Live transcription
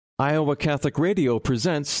Iowa Catholic Radio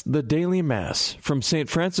presents the Daily Mass from St.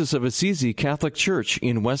 Francis of Assisi Catholic Church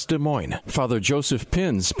in West Des Moines. Father Joseph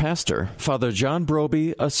Pins, pastor. Father John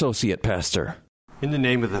Broby, associate pastor. In the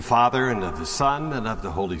name of the Father, and of the Son, and of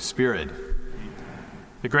the Holy Spirit.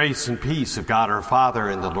 The grace and peace of God our Father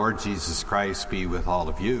and the Lord Jesus Christ be with all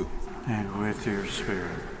of you. And with your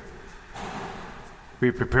spirit.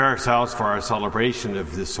 We prepare ourselves for our celebration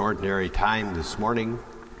of this ordinary time this morning.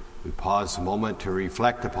 We pause a moment to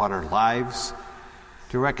reflect upon our lives,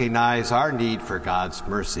 to recognize our need for God's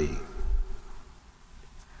mercy.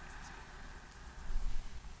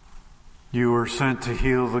 You were sent to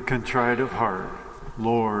heal the contrite of heart.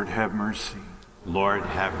 Lord, have mercy. Lord,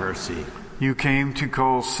 have mercy. You came to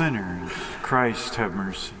call sinners. Christ, have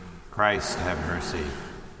mercy. Christ, have mercy.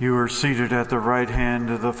 You are seated at the right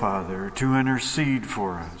hand of the Father to intercede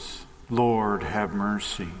for us. Lord, have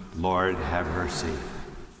mercy. Lord, have mercy.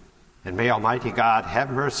 And may Almighty God have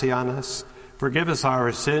mercy on us, forgive us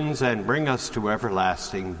our sins, and bring us to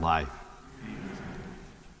everlasting life. Amen.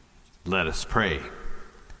 Let us pray.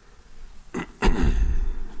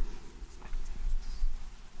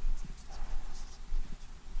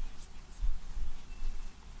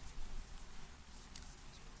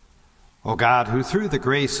 O God, who through the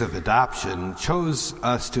grace of adoption chose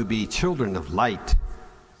us to be children of light,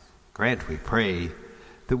 grant, we pray,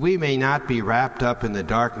 that we may not be wrapped up in the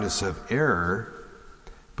darkness of error,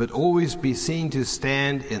 but always be seen to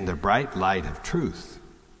stand in the bright light of truth.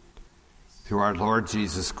 Through our Lord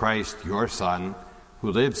Jesus Christ, your Son,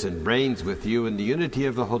 who lives and reigns with you in the unity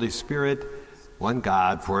of the Holy Spirit, one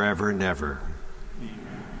God, forever and ever. Amen.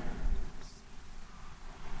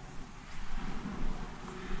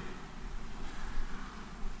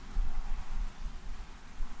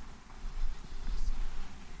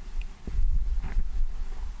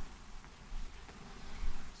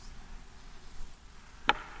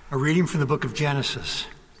 A reading from the book of Genesis.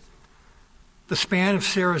 The span of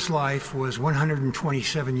Sarah's life was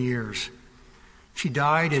 127 years. She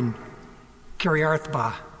died in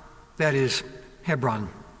Kiriathba, that is, Hebron,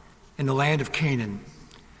 in the land of Canaan.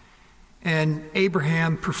 And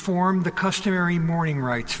Abraham performed the customary mourning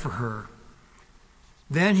rites for her.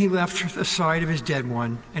 Then he left the side of his dead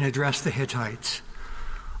one and addressed the Hittites.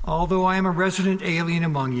 Although I am a resident alien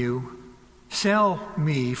among you, sell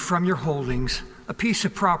me from your holdings a piece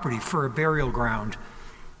of property for a burial ground,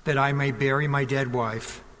 that I may bury my dead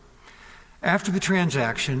wife. After the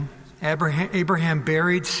transaction, Abraham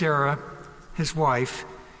buried Sarah, his wife,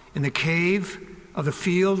 in the cave of the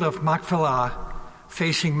field of Machpelah,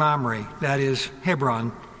 facing Mamre, that is,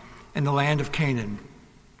 Hebron, in the land of Canaan.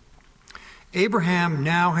 Abraham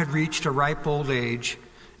now had reached a ripe old age,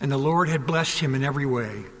 and the Lord had blessed him in every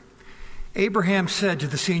way. Abraham said to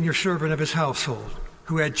the senior servant of his household,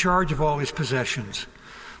 who had charge of all his possessions,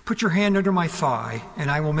 "Put your hand under my thigh,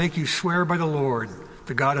 and I will make you swear by the Lord,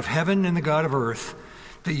 the God of heaven and the God of earth,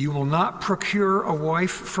 that you will not procure a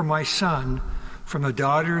wife for my son from the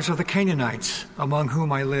daughters of the Canaanites among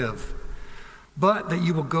whom I live, but that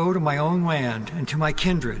you will go to my own land and to my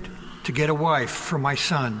kindred to get a wife for my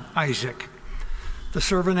son Isaac." The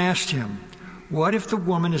servant asked him, "What if the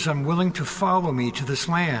woman is unwilling to follow me to this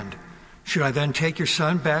land? Should I then take your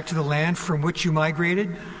son back to the land from which you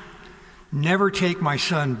migrated?" "Never take my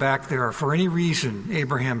son back there for any reason,"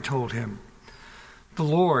 Abraham told him. "The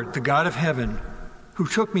Lord, the God of heaven, who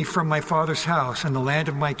took me from my father's house and the land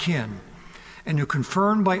of my kin, and who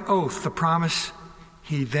confirmed by oath the promise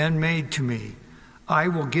he then made to me, I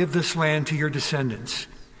will give this land to your descendants.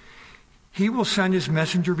 He will send his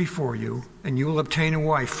messenger before you, and you will obtain a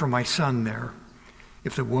wife for my son there.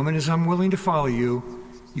 If the woman is unwilling to follow you,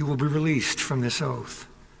 you will be released from this oath.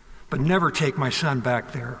 But never take my son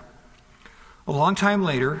back there." A long time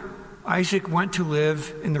later, Isaac went to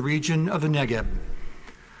live in the region of the Negeb.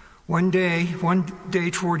 One day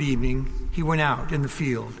toward evening, he went out in the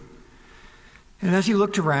field. And as he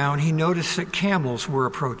looked around, he noticed that camels were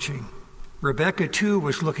approaching. Rebekah, too,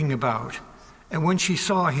 was looking about. And when she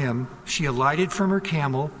saw him, she alighted from her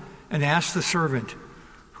camel and asked the servant,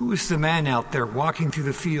 "Who is the man out there walking through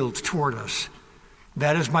the fields toward us?"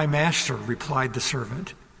 "That is my master," replied the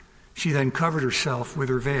servant. She then covered herself with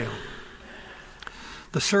her veil.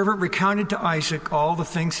 The servant recounted to Isaac all the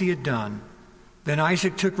things he had done. Then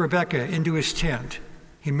Isaac took Rebekah into his tent.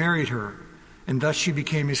 He married her, and thus she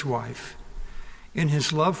became his wife. In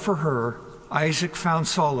his love for her, Isaac found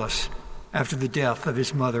solace after the death of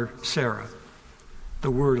his mother, Sarah.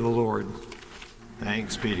 The word of the Lord.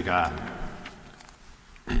 Thanks be to God.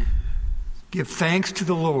 Give thanks to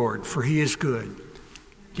the Lord, for he is good.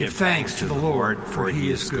 Give thanks to the Lord, for he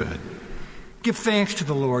is good. Give thanks to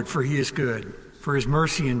the Lord, for he is good. for his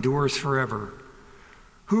mercy endures forever.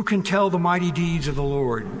 Who can tell the mighty deeds of the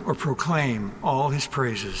Lord or proclaim all his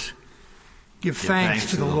praises? Give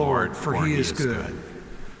thanks to the Lord, for he is good.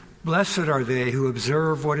 Blessed are they who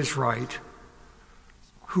observe what is right,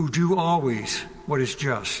 who do always what is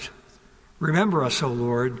just. Remember us, O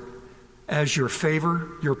Lord, as you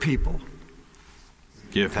favor your people.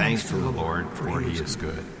 Give thanks to the Lord, for he is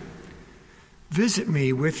good. Visit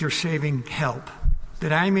me with your saving help,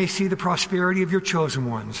 that I may see the prosperity of your chosen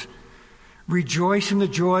ones. Rejoice in the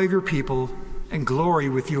joy of your people, and glory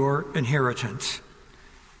with your inheritance.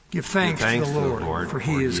 Give thanks to the Lord, for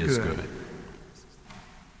he is good.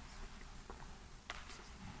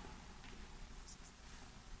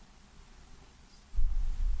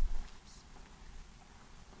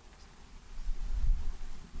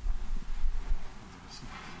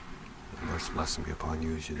 Blessing be upon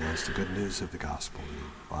you as you announce the good news of the gospel in the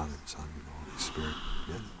Father, and Son, and the Holy Spirit.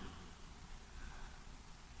 Amen.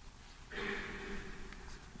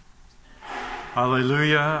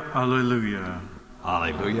 Alleluia, alleluia.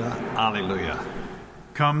 Alleluia, alleluia.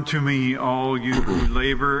 Come to me, all you who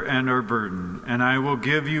labor and are burdened, and I will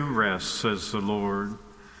give you rest, says the Lord.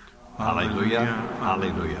 Alleluia,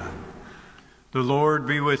 alleluia. The Lord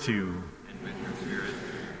be with you.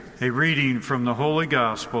 A reading from the Holy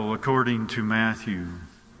Gospel according to Matthew.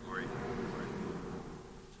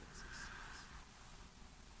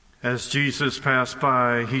 As Jesus passed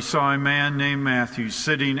by, he saw a man named Matthew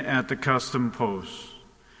sitting at the custom post.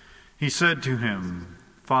 He said to him,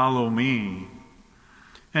 "Follow me."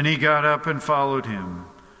 And he got up and followed him.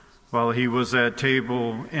 While he was at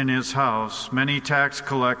table in his house, many tax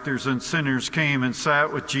collectors and sinners came and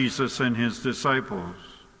sat with Jesus and his disciples.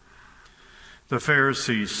 The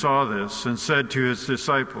Pharisees saw this and said to his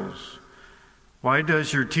disciples, "Why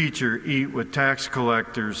does your teacher eat with tax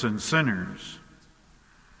collectors and sinners?"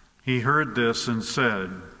 He heard this and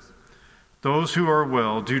said, "Those who are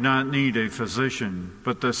well do not need a physician,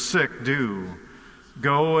 but the sick do.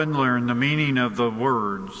 Go and learn the meaning of the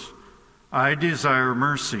words, 'I desire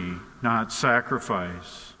mercy, not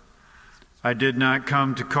sacrifice.' I did not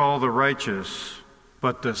come to call the righteous,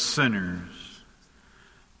 but the sinners."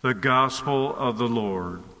 The Gospel of the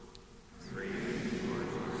Lord.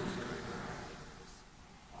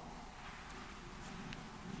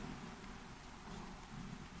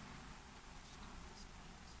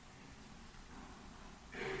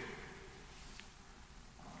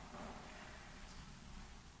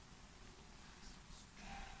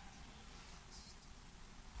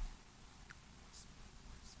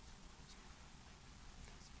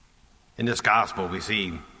 In this gospel, we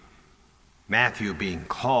see Matthew being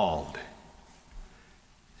called.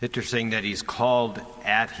 It's interesting that he's called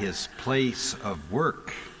at his place of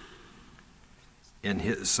work, in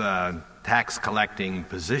his tax collecting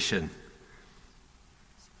position.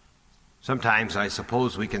 Sometimes I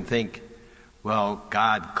suppose we can think, well,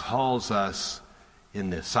 God calls us in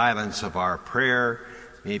the silence of our prayer,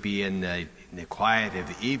 maybe in the quiet of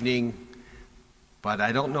the evening, but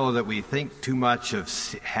I don't know that we think too much of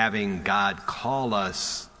having God call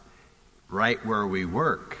us right where we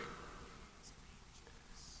work.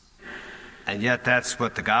 And yet that's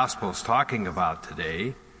what the gospel is talking about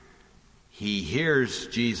today. He hears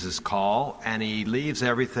Jesus' call and he leaves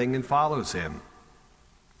everything and follows him.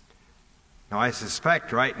 Now I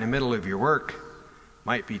suspect right in the middle of your work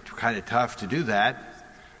might be kind of tough to do that.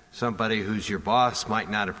 Somebody who's your boss might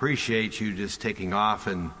not appreciate you just taking off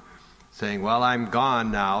and saying, "Well, I'm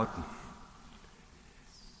gone now."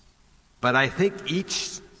 But I think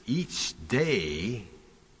each day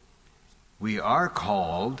we are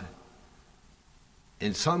called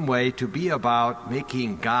in some way to be about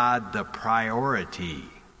making God the priority.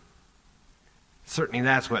 Certainly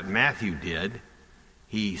that's what Matthew did.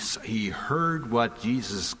 He heard what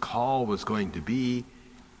Jesus' call was going to be,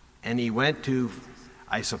 and he went to,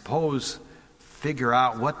 I suppose, figure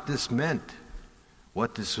out what this meant,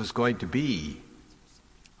 what this was going to be.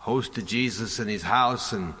 Hosted Jesus in his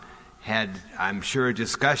house and had, I'm sure,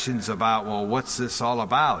 discussions about, well, what's this all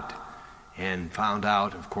about? And found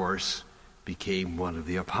out, of course, became one of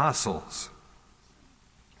the apostles.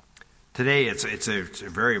 Today, it's a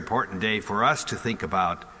very important day for us to think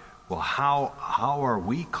about, well, how are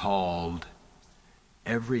we called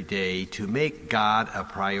every day to make God a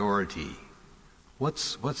priority?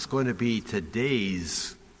 What's going to be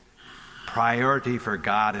today's priority for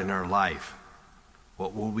God in our life?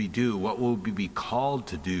 What will we do? What will we be called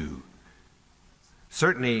to do?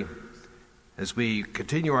 Certainly, as we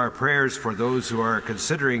continue our prayers for those who are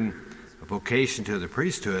considering a vocation to the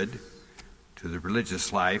priesthood, to the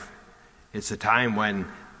religious life, it's a time when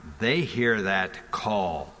they hear that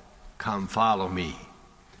call come follow me,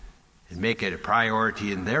 and make it a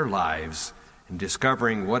priority in their lives in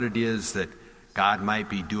discovering what it is that God might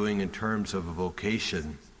be doing in terms of a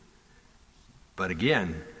vocation. But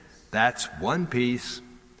again, that's one piece,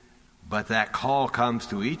 but that call comes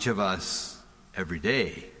to each of us every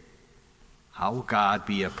day. How will God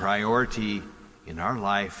be a priority in our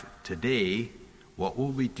life today? What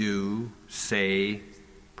will we do, say,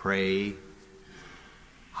 pray?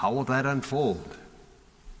 How will that unfold?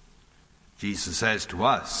 Jesus says to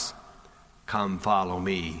us, come follow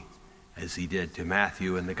me, as he did to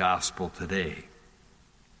Matthew in the gospel today.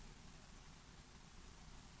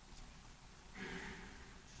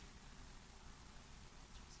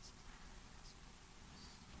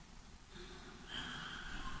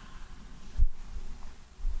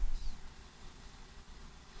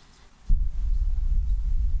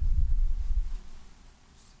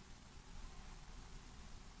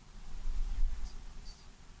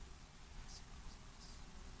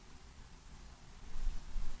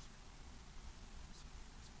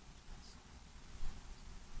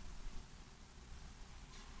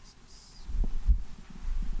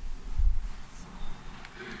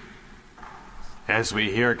 As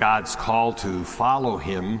we hear God's call to follow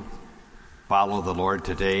him, follow the Lord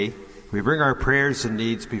today, we bring our prayers and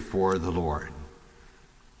needs before the Lord.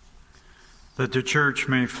 That the church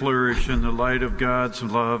may flourish in the light of God's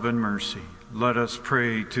love and mercy, let us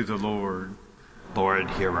pray to the Lord.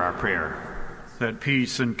 Lord, hear our prayer. That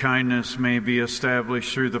peace and kindness may be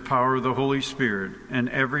established through the power of the Holy Spirit in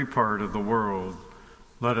every part of the world,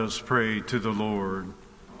 let us pray to the Lord.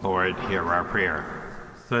 Lord, hear our prayer.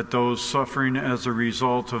 That those suffering as a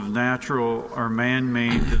result of natural or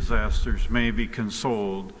man-made disasters may be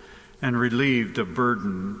consoled and relieved of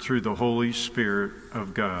burden through the Holy Spirit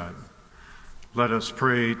of God. Let us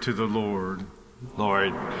pray to the Lord.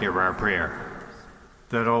 Lord, hear our prayer.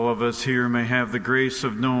 That all of us here may have the grace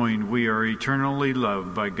of knowing we are eternally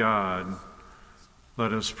loved by God.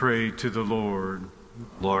 Let us pray to the Lord.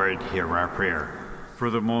 Lord, hear our prayer. For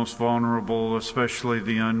the most vulnerable, especially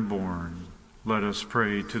the unborn, let us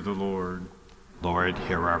pray to the Lord. Lord,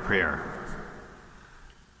 hear our prayer.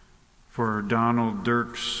 For Donald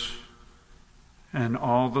Dirks and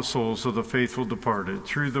all the souls of the faithful departed,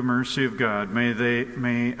 through the mercy of God,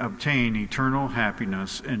 may obtain eternal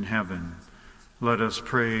happiness in heaven. Let us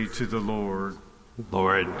pray to the Lord.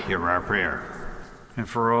 Lord, hear our prayer. And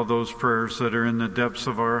for all those prayers that are in the depths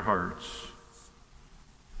of our hearts,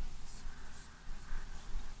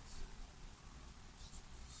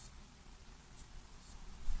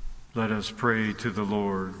 let us pray to the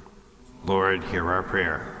Lord. Lord, hear our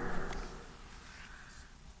prayer.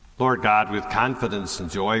 Lord God, with confidence and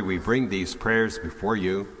joy, we bring these prayers before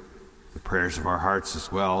you, the prayers of our hearts as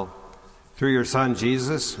well. Through your Son,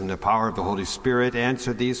 Jesus, and the power of the Holy Spirit,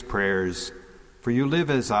 answer these prayers, for you live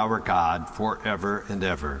as our God forever and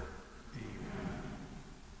ever.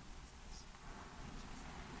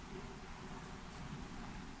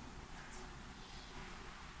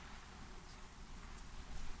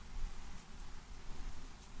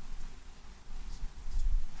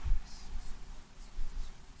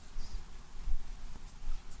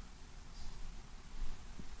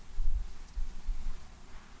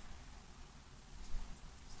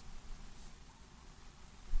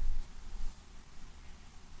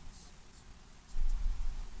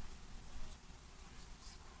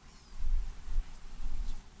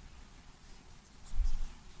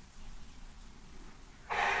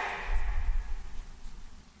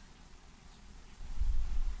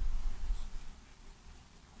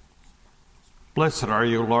 Blessed are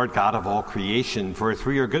you, Lord God of all creation, for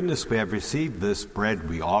through your goodness we have received this bread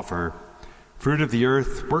we offer. Fruit of the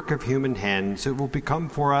earth, work of human hands, it will become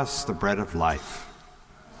for us the bread of life.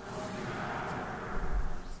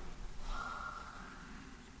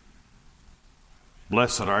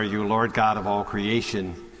 Blessed are you, Lord God of all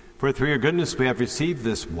creation, for through your goodness we have received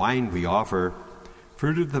this wine we offer.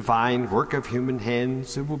 Fruit of the vine, work of human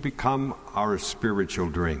hands, it will become our spiritual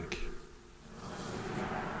drink.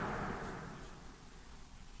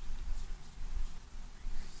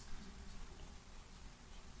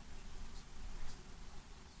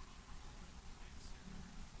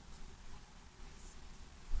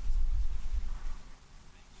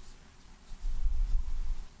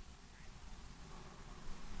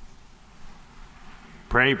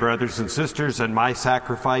 Pray, brothers and sisters, and my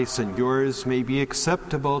sacrifice and yours may be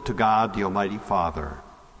acceptable to God, the Almighty Father.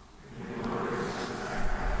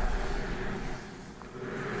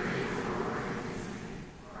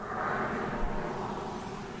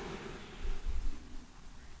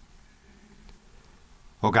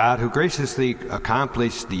 O God, who graciously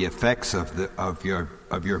accomplished the effects of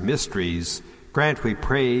your mysteries, grant, we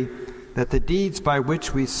pray, that the deeds by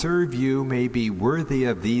which we serve you may be worthy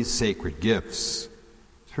of these sacred gifts.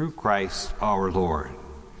 Through Christ our Lord.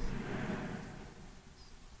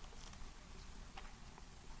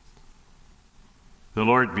 The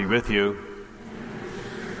Lord be with you.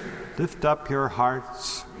 Lift up your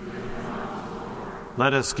hearts.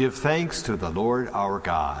 Let us give thanks to the Lord our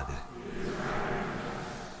God.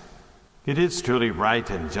 It is truly right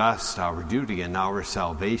and just, our duty and our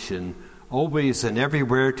salvation, always and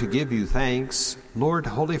everywhere to give you thanks, Lord,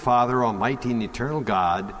 Holy Father, Almighty and eternal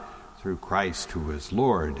God, through Christ who is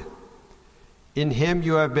Lord. In him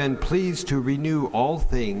you have been pleased to renew all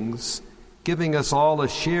things, giving us all a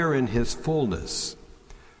share in his fullness.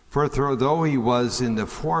 For though he was in the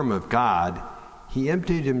form of God, he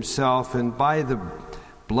emptied himself, and by the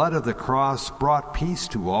blood of the cross brought peace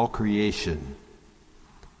to all creation.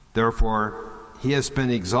 Therefore, he has been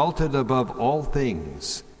exalted above all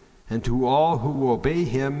things, and to all who obey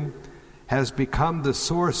him has become the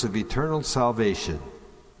source of eternal salvation.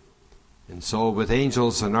 And so with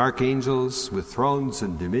angels and archangels, with thrones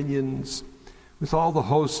and dominions, with all the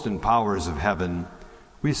hosts and powers of heaven,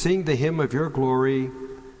 we sing the hymn of your glory,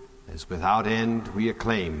 as without end we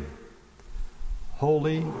acclaim,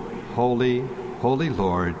 Holy, holy, holy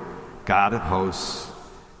Lord, God of hosts,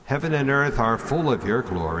 heaven and earth are full of your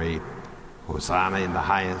glory. Hosanna in the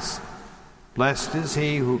highest. Blessed is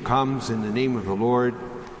he who comes in the name of the Lord.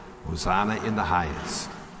 Hosanna in the highest.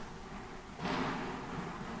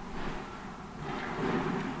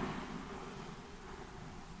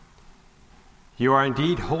 You are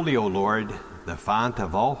indeed holy, O Lord, the fount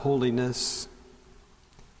of all holiness.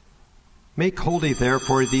 Make holy,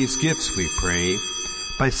 therefore, these gifts, we pray,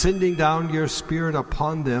 by sending down your Spirit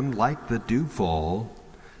upon them like the dewfall,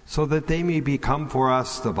 so that they may become for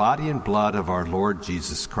us the body and blood of our Lord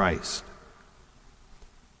Jesus Christ.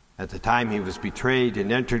 At the time he was betrayed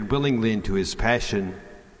and entered willingly into his passion,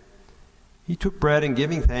 he took bread and,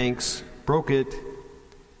 giving thanks, broke it,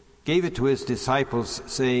 gave it to his disciples,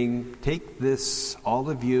 saying, Take this, all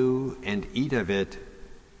of you, and eat of it,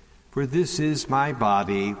 for this is my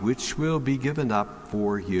body, which will be given up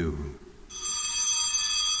for you.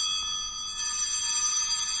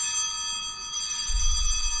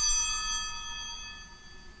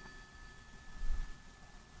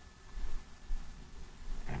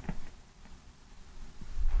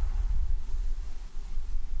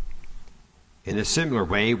 In a similar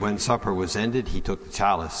way, when supper was ended, he took the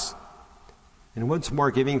chalice. And once more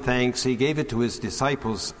giving thanks, he gave it to his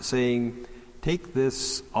disciples, saying, Take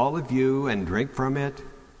this, all of you, and drink from it,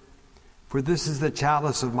 for this is the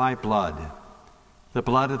chalice of my blood, the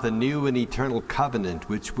blood of the new and eternal covenant,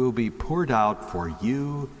 which will be poured out for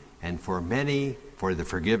you and for many for the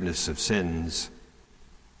forgiveness of sins.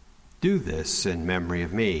 Do this in memory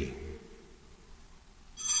of me.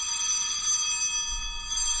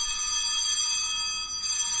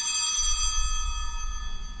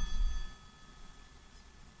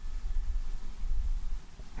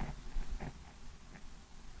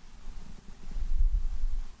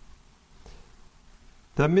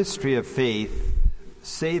 The mystery of faith,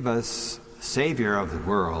 save us, Savior of the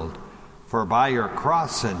world, for by your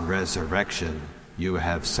cross and resurrection you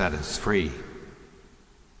have set us free.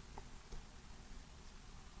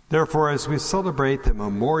 Therefore, as we celebrate the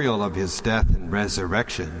memorial of his death and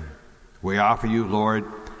resurrection, we offer you, Lord,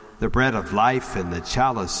 the bread of life and the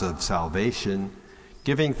chalice of salvation,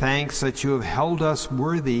 giving thanks that you have held us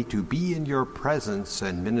worthy to be in your presence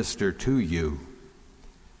and minister to you.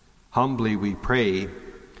 Humbly we pray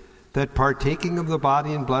that, partaking of the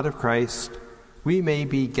body and blood of Christ, we may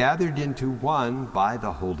be gathered into one by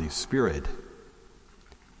the Holy Spirit.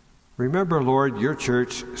 Remember, Lord, your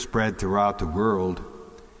church spread throughout the world,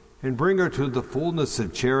 and bring her to the fullness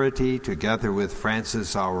of charity, together with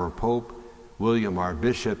Francis our Pope, William our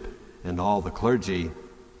Bishop, and all the clergy.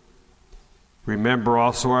 Remember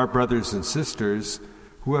also our brothers and sisters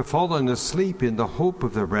who have fallen asleep in the hope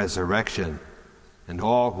of the resurrection, and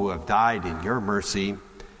all who have died in your mercy.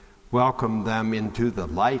 Welcome them into the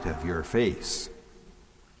light of your face.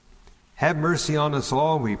 Have mercy on us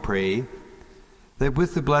all, we pray, that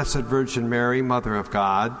with the Blessed Virgin Mary, Mother of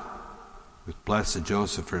God, with blessed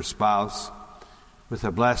Joseph, her spouse, with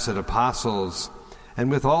the blessed apostles, and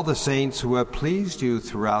with all the saints who have pleased you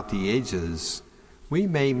throughout the ages, we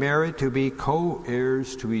may merit to be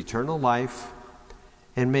co-heirs to eternal life,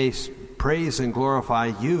 and may praise and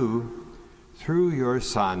glorify you through your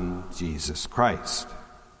Son, Jesus Christ.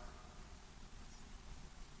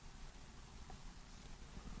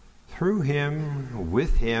 Through him,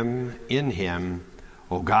 with him, in him,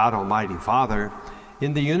 O God, Almighty Father,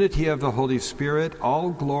 in the unity of the Holy Spirit, all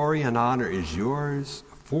glory and honor is yours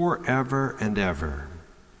forever and ever.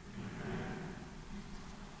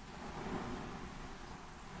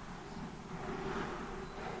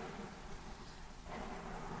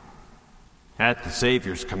 At the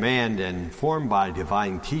Savior's command and formed by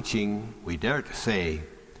divine teaching, we dare to say,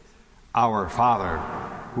 Our Father,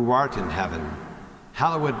 who art in heaven,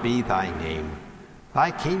 hallowed be thy name.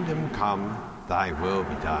 Thy kingdom come, thy will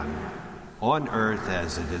be done, on earth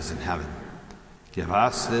as it is in heaven. Give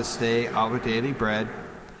us this day our daily bread,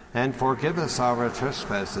 and forgive us our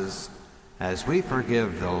trespasses, as we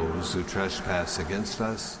forgive those who trespass against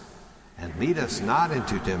us. And lead us not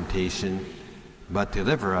into temptation, but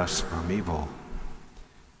deliver us from evil.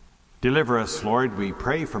 Deliver us, Lord, we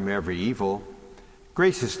pray, from every evil.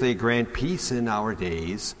 Graciously grant peace in our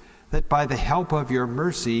days, that by the help of your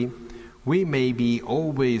mercy we may be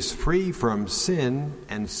always free from sin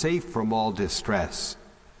and safe from all distress,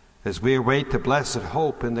 as we await the blessed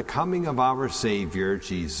hope in the coming of our Savior,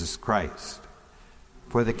 Jesus Christ.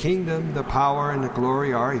 For the kingdom, the power, and the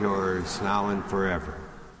glory are yours, now and forever.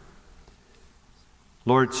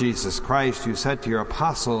 Lord Jesus Christ, you said to your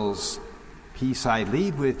apostles, Peace I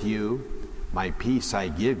leave with you, my peace I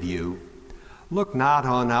give you. Look not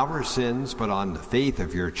on our sins, but on the faith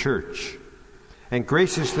of your church, and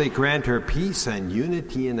graciously grant her peace and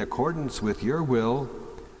unity in accordance with your will,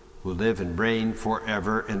 who live and reign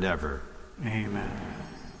forever and ever. Amen.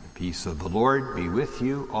 The peace of the Lord be with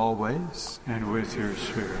you always. And with your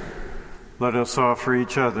spirit. Let us offer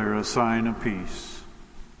each other a sign of peace.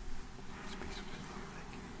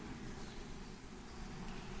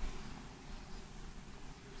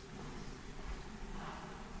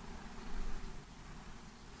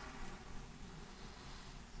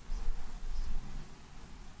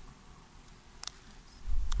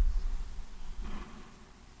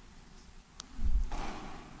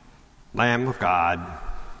 Lamb of God,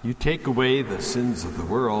 you take away the sins of the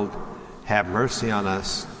world, have mercy on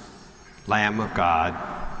us. Lamb of God,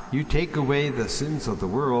 you take away the sins of the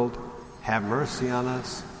world, have mercy on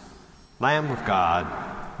us. Lamb of God,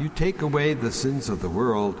 you take away the sins of the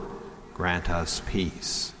world, grant us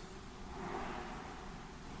peace.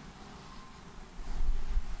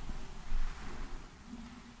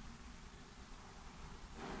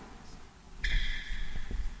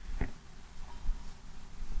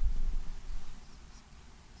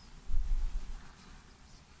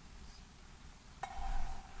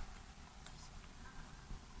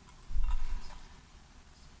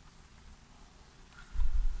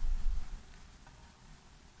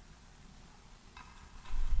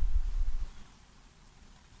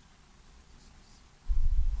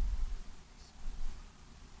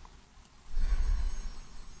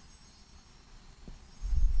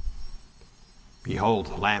 Behold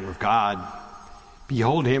the Lamb of God.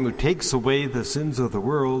 Behold him who takes away the sins of the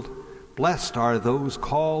world. Blessed are those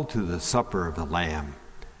called to the supper of the Lamb.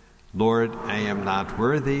 Lord, I am not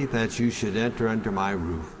worthy that you should enter under my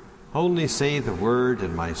roof. Only say the word,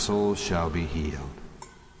 and my soul shall be healed.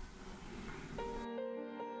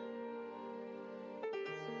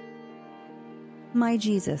 My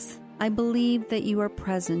Jesus, I believe that you are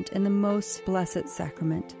present in the most blessed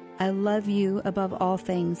sacrament. I love you above all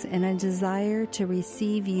things, and I desire to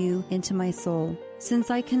receive you into my soul.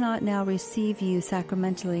 Since I cannot now receive you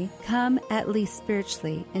sacramentally, come at least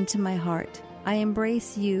spiritually into my heart. I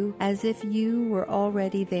embrace you as if you were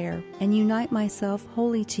already there, and unite myself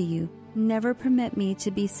wholly to you. Never permit me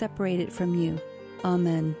to be separated from you.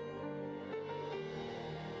 Amen.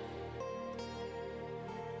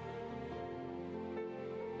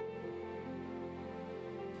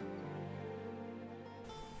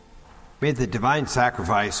 May the divine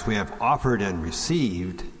sacrifice we have offered and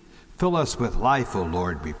received fill us with life, O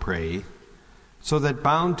Lord, we pray, so that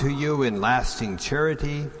bound to you in lasting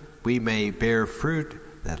charity, we may bear fruit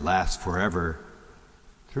that lasts forever.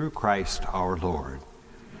 Through Christ our Lord.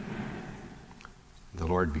 The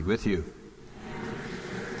Lord be with you.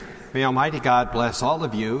 May Almighty God bless all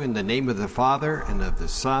of you in the name of the Father, and of the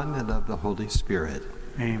Son, and of the Holy Spirit.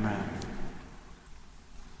 Amen.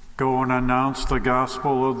 Go and announce the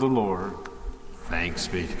gospel of the Lord. Thanks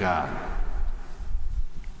be to God.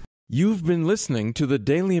 You've been listening to the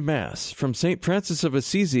Daily Mass from St. Francis of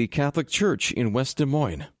Assisi Catholic Church in West Des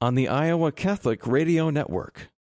Moines on the Iowa Catholic Radio Network.